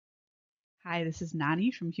Hi, this is Nani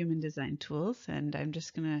from Human Design Tools, and I'm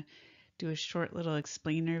just going to do a short little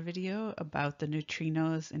explainer video about the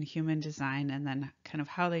neutrinos in human design and then kind of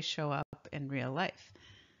how they show up in real life.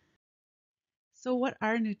 So what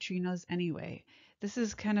are neutrinos anyway? This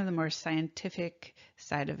is kind of the more scientific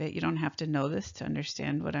side of it. You don't have to know this to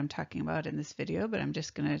understand what I'm talking about in this video, but I'm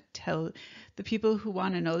just going to tell the people who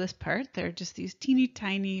want to know this part. They're just these teeny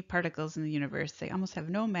tiny particles in the universe. They almost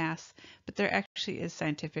have no mass, but there actually is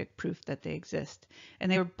scientific proof that they exist.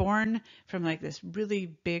 And they were born from like this really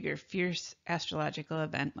big or fierce astrological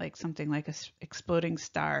event, like something like an exploding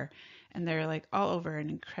star. And they're like all over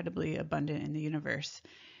and incredibly abundant in the universe,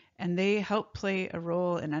 and they help play a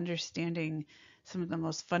role in understanding some of the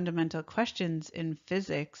most fundamental questions in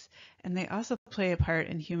physics, and they also play a part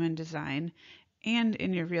in human design and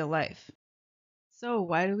in your real life. So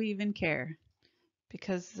why do we even care?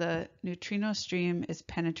 Because the neutrino stream is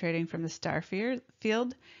penetrating from the star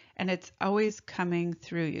field, and it's always coming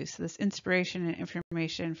through you. So this inspiration and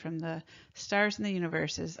information from the stars in the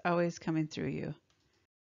universe is always coming through you.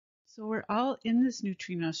 So we're all in this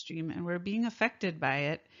neutrino stream and we're being affected by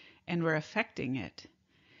it and we're affecting it.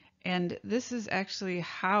 And this is actually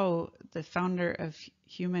how the founder of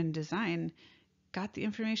human design got the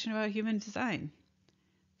information about human design,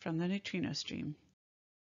 from the neutrino stream.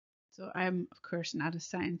 So I'm, of course, not a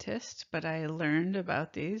scientist, but I learned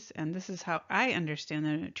about these, and this is how I understand the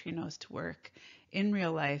neutrinos to work in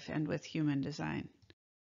real life and with human design.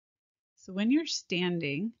 So when you're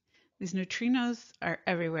standing, these neutrinos are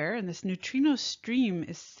everywhere, and this neutrino stream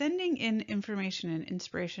is sending in information and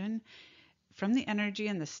inspiration from the energy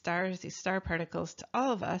and the stars, these star particles, to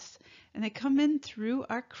all of us, and they come in through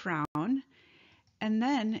our crown, and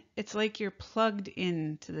then it's like you're plugged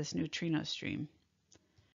into this neutrino stream.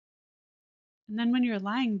 And then when you're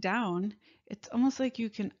lying down, it's almost like you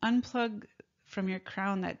can unplug from your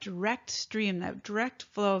crown. That direct stream, that direct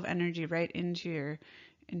flow of energy right into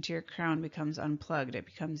your crown becomes unplugged. It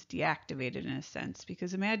becomes deactivated in a sense.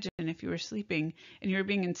 Because imagine if you were sleeping and you were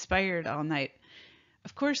being inspired all night.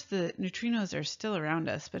 Of course, the neutrinos are still around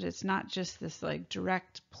us, but it's not just this like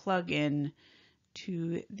direct plug-in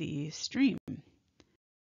to the stream.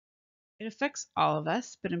 It affects all of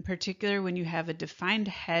us, but in particular, when you have a defined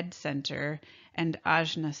head center and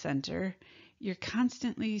ajna center, you're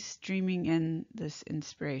constantly streaming in this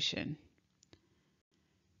inspiration.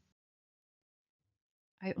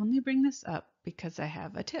 I only bring this up because I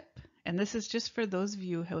have a tip, and this is just for those of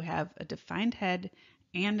you who have a defined head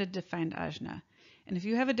and a defined ajna. And if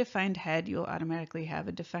you have a defined head, you'll automatically have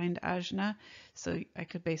a defined ajna. So I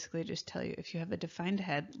could basically just tell you, if you have a defined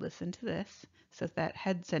head, listen to this. So that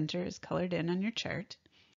head center is colored in on your chart.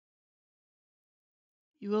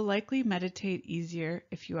 You will likely meditate easier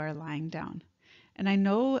if you are lying down. And I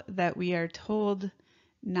know that we are told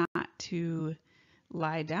not to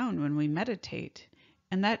lie down when we meditate.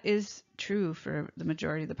 And that is true for the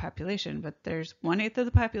majority of the population, but there's 1/8 of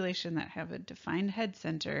the population that have a defined head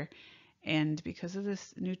center. And because of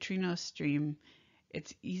this neutrino stream,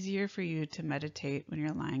 it's easier for you to meditate when you're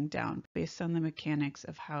lying down based on the mechanics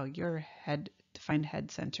of how your defined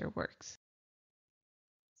head center works.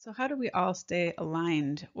 So how do we all stay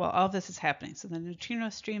aligned while all this is happening? So the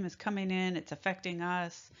neutrino stream is coming in, it's affecting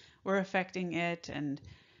us, we're affecting it, and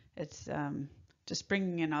it's just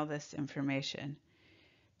bringing in all this information.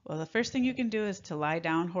 Well, the first thing you can do is to lie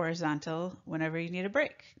down horizontal whenever you need a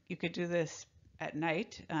break. You could do this at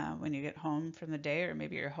night when you get home from the day, or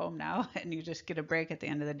maybe you're home now and you just get a break at the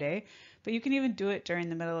end of the day. But you can even do it during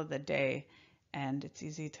the middle of the day, and it's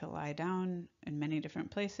easy to lie down in many different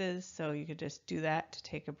places. So you could just do that to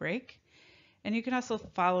take a break. And you can also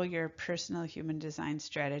follow your personal human design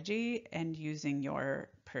strategy and using your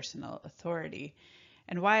personal authority.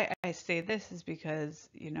 And why I say this is because,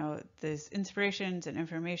 this inspirations and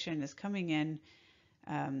information is coming in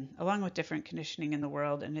along with different conditioning in the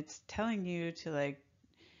world, and it's telling you to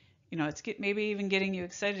maybe even getting you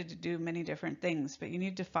excited to do many different things, but you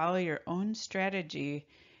need to follow your own strategy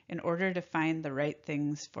in order to find the right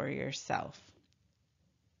things for yourself.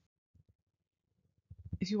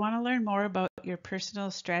 If you want to learn more about your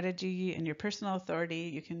personal strategy and your personal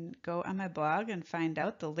authority, you can go on my blog and find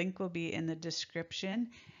out. The link will be in the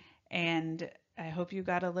description. And I hope you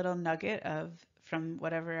got a little nugget from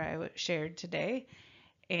whatever I shared today.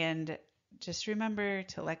 And just remember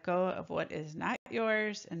to let go of what is not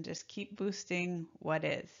yours and just keep boosting what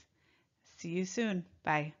is. See you soon.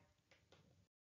 Bye.